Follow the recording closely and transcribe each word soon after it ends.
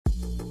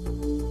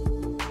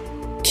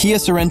Kia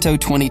Sorento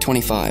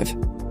 2025.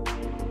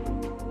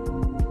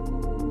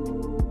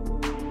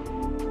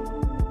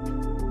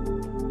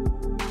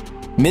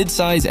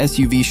 Mid-size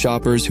SUV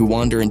shoppers who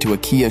wander into a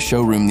Kia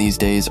showroom these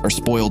days are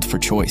spoiled for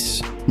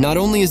choice. Not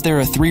only is there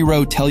a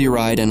 3-row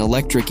Telluride and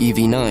electric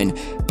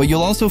EV9, but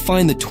you'll also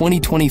find the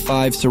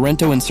 2025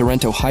 Sorento and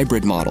Sorento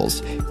hybrid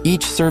models,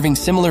 each serving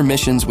similar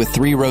missions with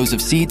 3 rows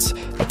of seats,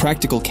 a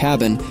practical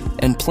cabin,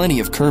 and plenty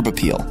of curb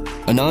appeal.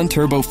 A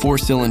non-turbo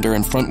 4-cylinder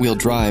and front-wheel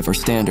drive are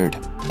standard.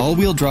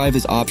 All-wheel drive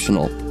is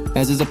optional,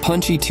 as is a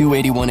punchy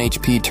 281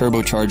 HP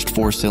turbocharged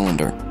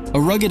 4-cylinder. A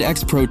rugged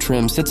X-Pro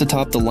trim sits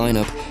atop the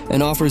lineup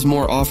and offers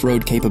more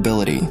off-road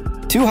capability.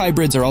 2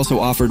 hybrids are also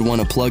offered, one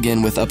a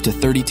plug-in with up to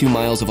 32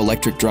 miles of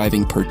electric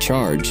driving per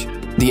charge.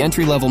 The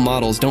entry-level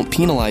models don't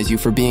penalize you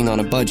for being on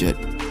a budget,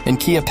 and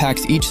Kia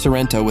packs each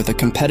Sorento with a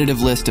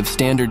competitive list of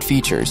standard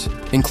features,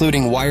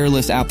 including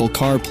wireless Apple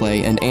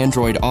CarPlay and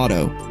Android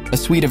Auto, a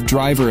suite of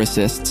driver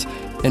assists,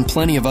 and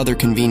plenty of other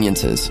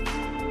conveniences.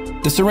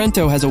 The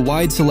Sorento has a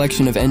wide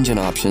selection of engine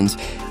options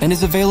and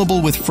is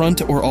available with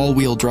front or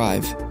all-wheel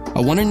drive.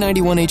 A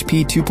 191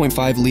 HP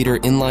 2.5-liter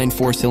inline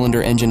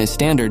 4-cylinder engine is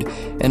standard,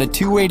 and a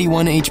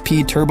 281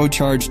 HP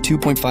turbocharged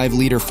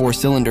 2.5-liter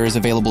 4-cylinder is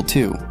available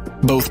too.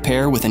 Both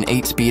pair with an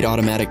 8-speed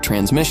automatic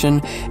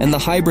transmission, and the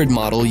hybrid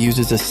model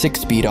uses a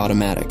 6-speed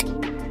automatic.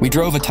 We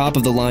drove a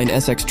top-of-the-line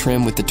SX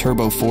trim with the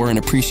Turbo 4 and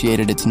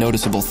appreciated its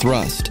noticeable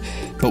thrust,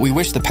 but we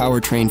wish the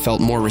powertrain felt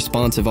more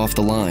responsive off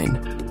the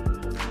line.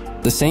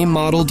 The same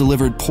model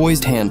delivered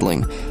poised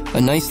handling, a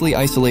nicely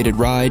isolated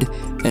ride,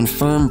 and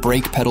firm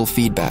brake pedal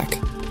feedback.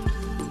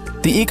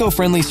 The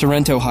eco-friendly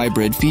Sorento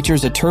hybrid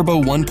features a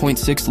turbo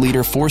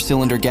 1.6-liter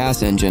 4-cylinder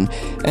gas engine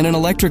and an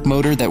electric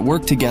motor that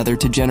work together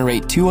to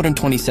generate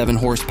 227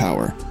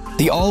 horsepower.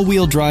 The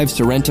all-wheel drive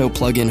Sorento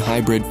plug-in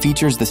hybrid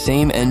features the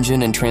same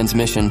engine and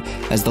transmission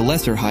as the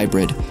lesser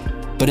hybrid,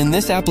 but in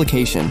this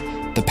application,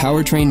 the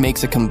powertrain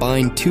makes a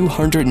combined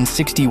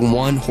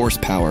 261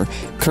 horsepower,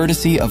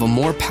 courtesy of a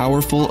more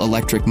powerful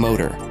electric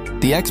motor.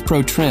 The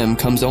X-Pro trim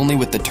comes only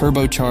with the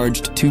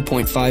turbocharged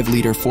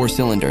 2.5-liter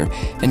 4-cylinder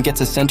and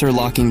gets a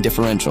center-locking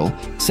differential,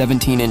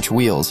 17-inch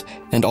wheels,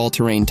 and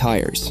all-terrain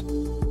tires.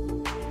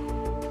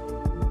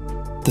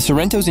 The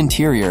Sorento's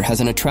interior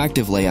has an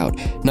attractive layout,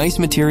 nice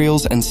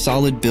materials, and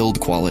solid build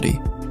quality.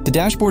 The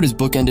dashboard is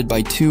bookended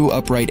by 2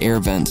 upright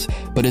air vents,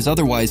 but is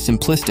otherwise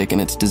simplistic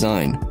in its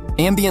design.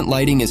 Ambient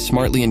lighting is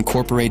smartly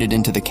incorporated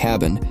into the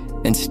cabin,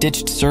 and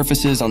stitched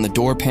surfaces on the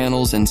door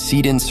panels and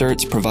seat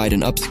inserts provide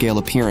an upscale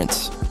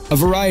appearance. A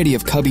variety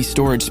of cubby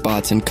storage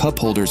spots and cup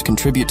holders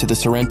contribute to the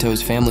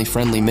Sorento's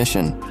family-friendly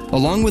mission.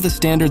 Along with a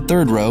standard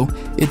 3rd row,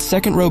 its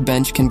 2nd row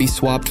bench can be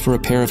swapped for a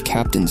pair of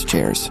captain's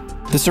chairs.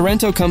 The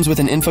Sorento comes with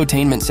an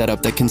infotainment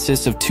setup that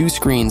consists of 2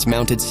 screens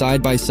mounted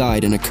side by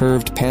side in a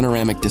curved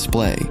panoramic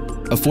display.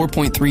 A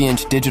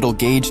 4.3-inch digital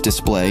gauge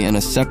display and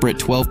a separate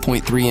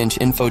 12.3-inch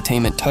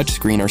infotainment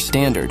touchscreen are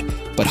standard,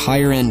 but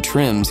higher-end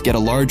trims get a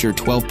larger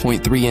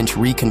 12.3-inch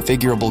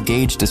reconfigurable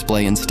gauge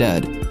display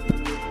instead.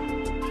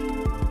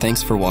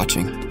 Thanks for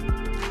watching.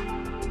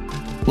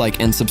 Like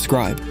and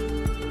subscribe.